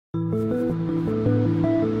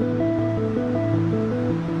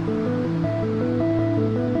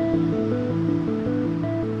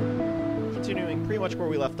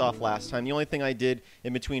off last time. The only thing I did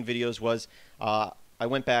in between videos was I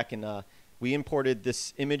went back and we imported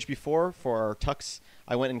this image before for our tux.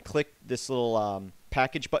 I went and clicked this little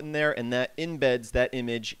package button there, and that embeds that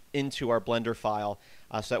image into our Blender file.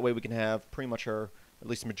 So that way we can have pretty much at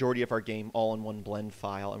least the majority of our game all in one blend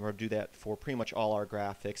file, and we're going to do that for pretty much all our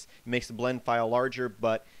graphics. It makes the blend file larger,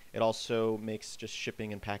 but it also makes just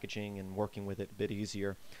shipping and packaging and working with it a bit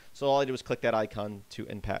easier. So all I did was click that icon to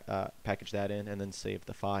package that in and then save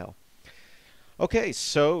the file. Okay,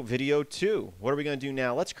 so video 2. What are we going to do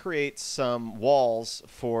now? Let's create some walls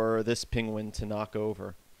for this penguin to knock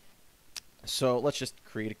over. So let's just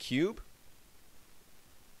create a cube.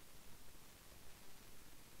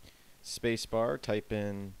 Spacebar, type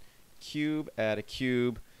in cube, add a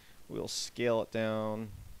cube. We'll scale it down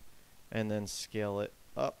and then scale it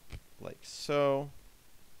up like so.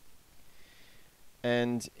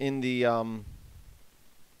 And in the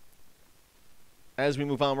as we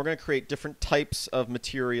move on, we're going to create different types of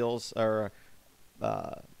materials or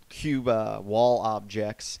cube wall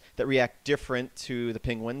objects that react different to the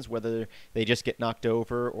penguins, whether they just get knocked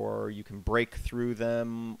over or you can break through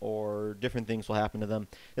them or different things will happen to them.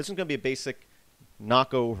 This is going to be a basic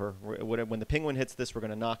knock over. When the penguin hits this, we're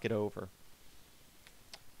going to knock it over.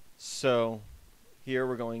 So here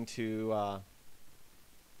we're going to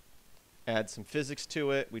add some physics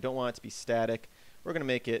to it. We don't want it to be static. We're going to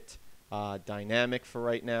make it dynamic for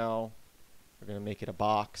right now. We're going to make it a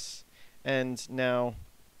box. And now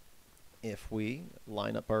if we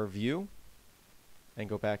line up our view and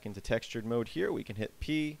go back into textured mode here, we can hit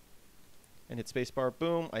P and hit spacebar.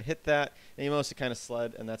 Boom, I hit that, and you notice it kind of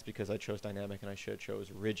slid, and that's because I chose dynamic and I should have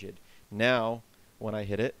chose rigid. Now when I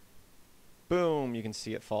hit it, boom, you can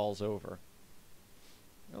see it falls over.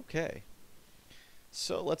 Okay,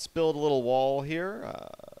 so let's build a little wall here,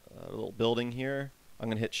 a little building here. I'm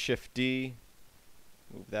going to hit Shift D,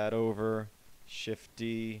 move that over, Shift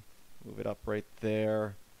D, move it up right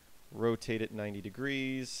there, rotate it 90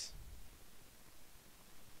 degrees.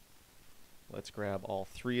 Let's grab all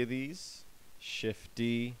 3 of these, Shift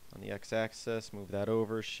D on the x-axis, move that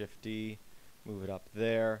over, Shift D, move it up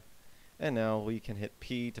there, and now we can hit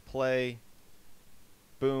P to play.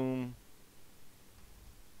 Boom.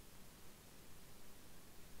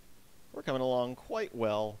 We're coming along quite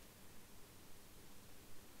well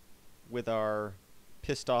with our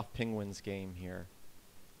Pissed Off Penguins game here.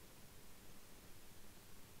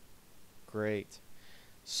 Great.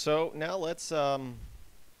 So now let's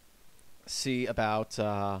see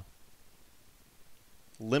about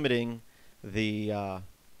limiting the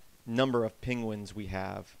number of penguins we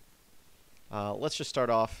have. Let's just start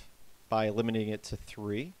off by limiting it to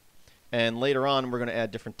 3. And later on, we're going to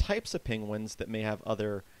add different types of penguins that may have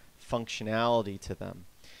other functionality to them.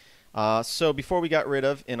 So before we got rid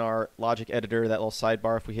of, in our logic editor, that little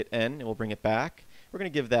sidebar, if we hit N, it will bring it back. We're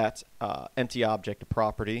going to give that empty object a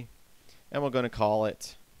property, and we're going to call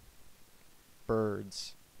it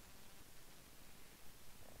birds.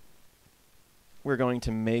 We're going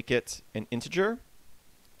to make it an integer,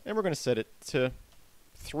 and we're going to set it to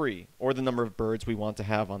 3, or the number of birds we want to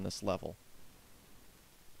have on this level.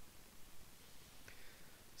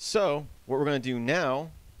 So what we're going to do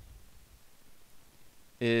now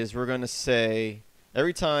is we're going to say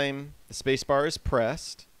every time the spacebar is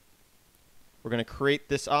pressed, we're going to create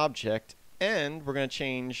this object, and we're going to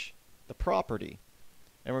change the property.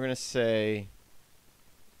 And we're going to say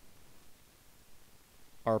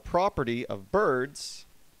our property of birds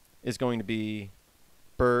is going to be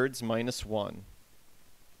birds minus 1.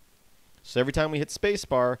 So every time we hit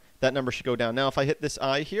spacebar, that number should go down. Now if I hit this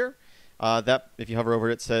I here, if you hover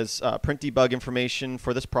over it, it says print debug information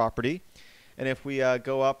for this property. And if we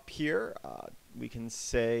go up here, we can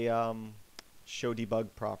say show debug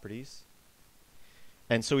properties.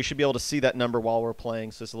 And so we should be able to see that number while we're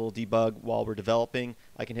playing. So it's a little debug while we're developing.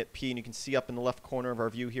 I can hit P, and you can see up in the left corner of our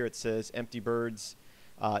view here, it says empty birds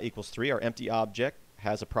equals 3. Our empty object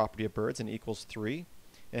has a property of birds and equals 3.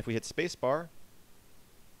 And if we hit spacebar,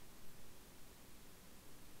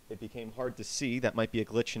 it became hard to see. That might be a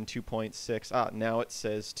glitch in 2.6. Now it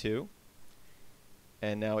says 2.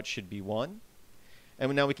 And now it should be 1.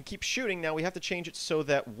 And now we can keep shooting. Now we have to change it so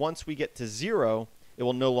that once we get to 0, it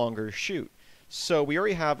will no longer shoot. So we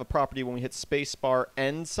already have a property when we hit spacebar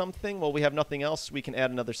and something. Well, we have nothing else. We can add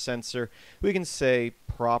another sensor. We can say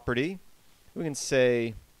property. We can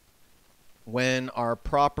say when our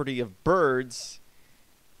property of birds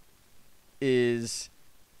is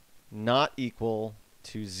not equal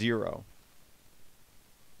to 0.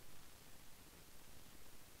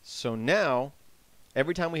 So now,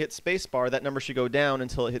 every time we hit spacebar, that number should go down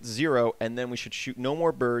until it hits 0, and then we should shoot no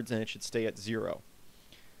more birds, and it should stay at 0.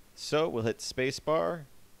 So we'll hit spacebar.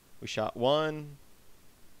 We shot 1,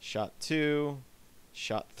 shot 2,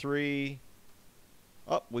 shot 3.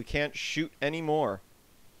 Oh, we can't shoot anymore.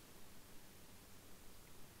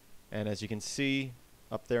 And as you can see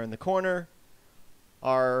up there in the corner,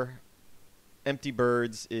 our empty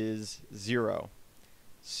birds is 0.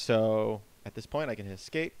 So at this point I can hit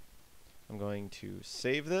escape. I'm going to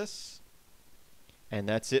save this. And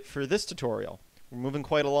that's it for this tutorial. We're moving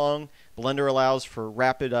quite along. Blender allows for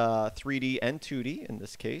rapid 3D and 2D in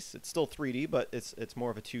this case. It's still 3D, but it's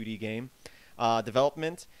more of a 2D game.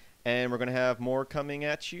 Development, and we're going to have more coming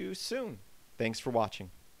at you soon. Thanks for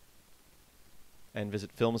watching. And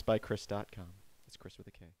visit filmsbykris.com. It's Kris with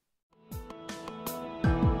a K.